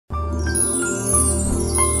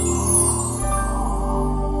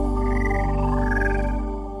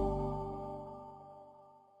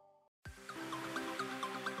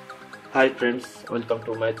Hi friends, welcome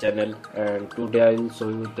to my channel, and today I will show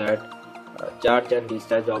you that charge and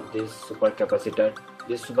discharge of this supercapacitor.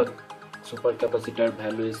 This supercapacitor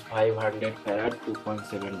value is 500 farad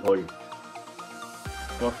 2.7 volt.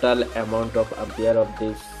 Total amount of ampere of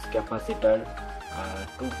this capacitor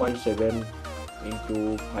 2.7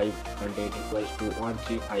 into 500 equals to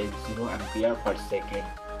 1350 ampere per second.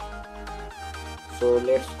 So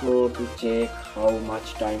let's go to check how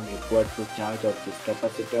much time required to charge of this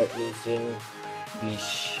capacitor using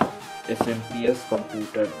this SMPS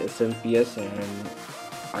computer SMPS, and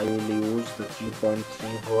I will use the 3.3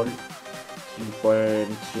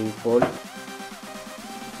 volt.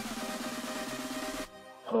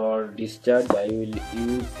 For discharge I will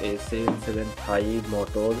use a 775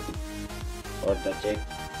 motor for the check.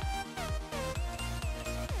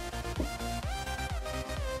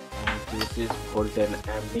 This is volt and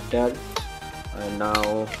ammeter, and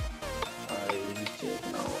now I will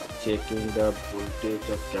checking the voltage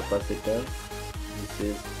of capacitor. This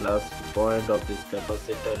is plus point of this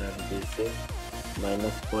capacitor and this is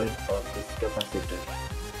minus point of this capacitor.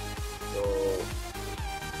 So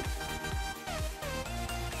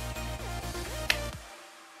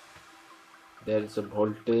there is a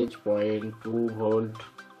voltage 0.2 volt,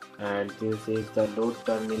 and this is the load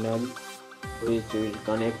terminal which will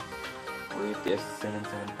connect with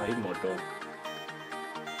S775 motor.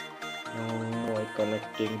 Now I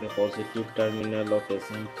connecting the positive terminal of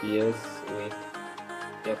SMPS with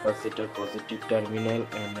capacitor positive terminal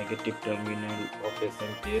and negative terminal of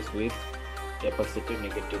SMPS with capacitor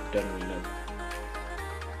negative terminal.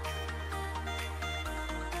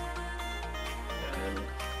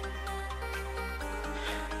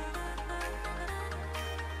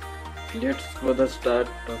 And let's further start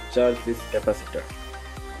to charge this capacitor.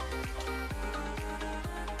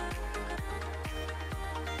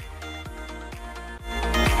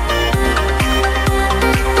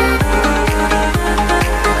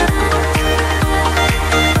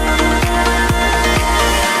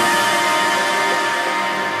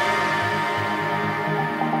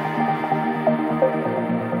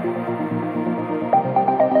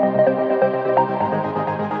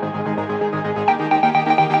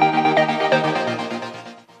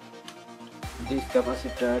 This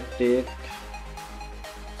capacitor take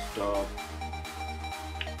stop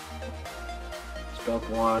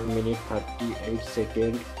 1 minute 38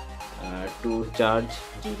 seconds to charge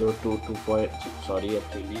 0 to 2 point, sorry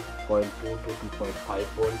actually 0.2 to 2.5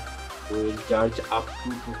 volt. We will charge up to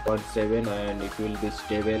 2.7 and it will be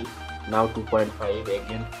stable. Now 2.5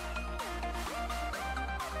 again.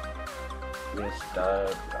 We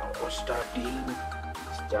start now starting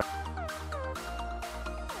start.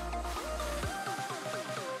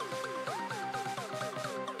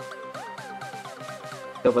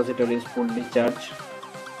 Capacitor is fully charged,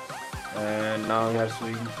 and now we are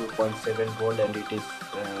showing 2.7 volt and it is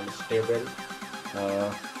stable.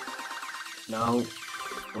 Now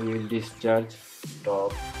we will discharge.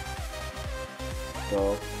 Stop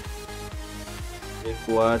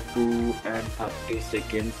require 2 and 30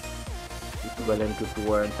 seconds, equivalent to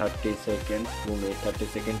 2 and 30 seconds, 2 minutes 30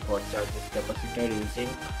 seconds for charge this capacitor using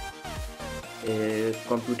a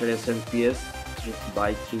computer SMPS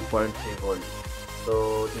by 3.3 volt.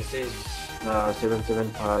 So this is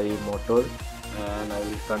 775 motor, and I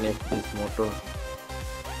will connect this motor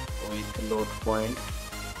with load point.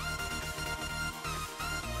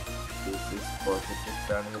 This is positive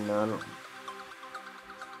terminal,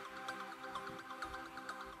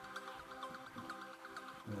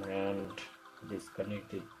 and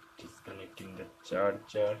disconnecting the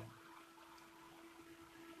charger.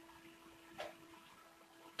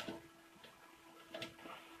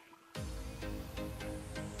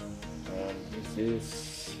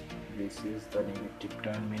 This is the negative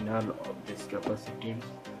terminal of this capacitor.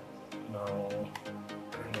 Now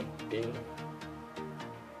connecting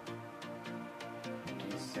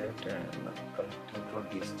reset and connecting for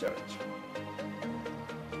discharge.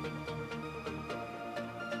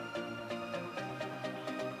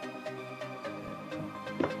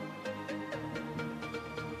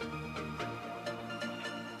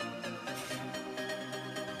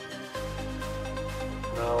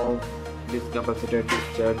 Now this capacitor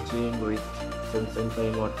discharging with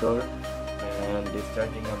 775 motor and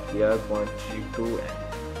discharging ampere 0.32.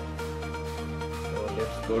 So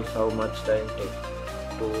let's go how much time takes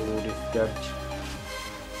to discharge.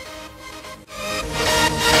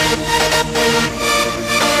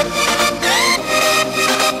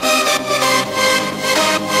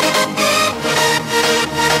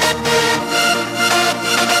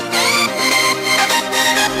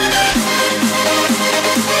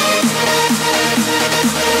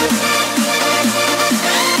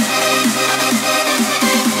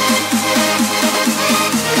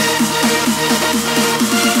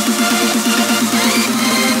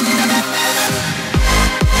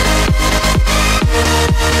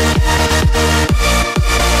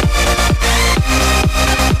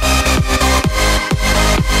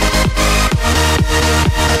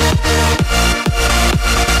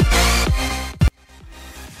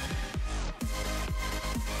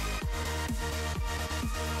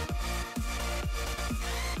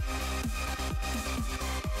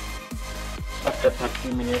 after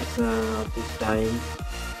 30 minutes of this time,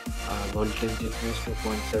 voltage decreased to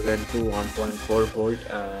 0.7 to 1.4 volt.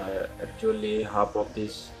 Actually half of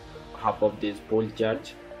this full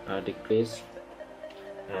charge decreased,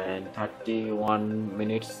 and 31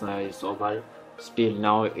 minutes is over. Still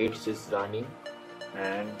now it is running,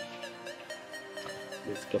 and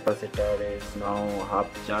this capacitor is now half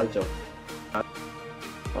charge of.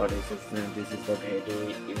 Or this is a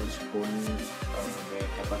very useful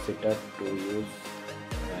capacitor to use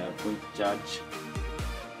quick charge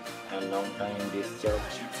and long time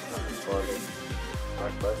discharge for this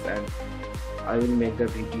purpose. And I will make a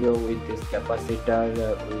video with this capacitor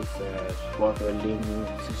with spot welding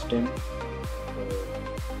system. So,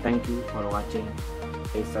 thank you for watching.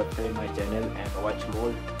 Please subscribe my channel and watch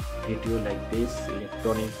more video like this,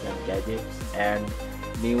 electronics and gadgets and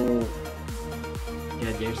new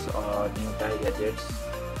gadgets or new type gadgets.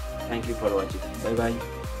 Thank you for watching. Bye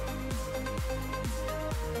bye.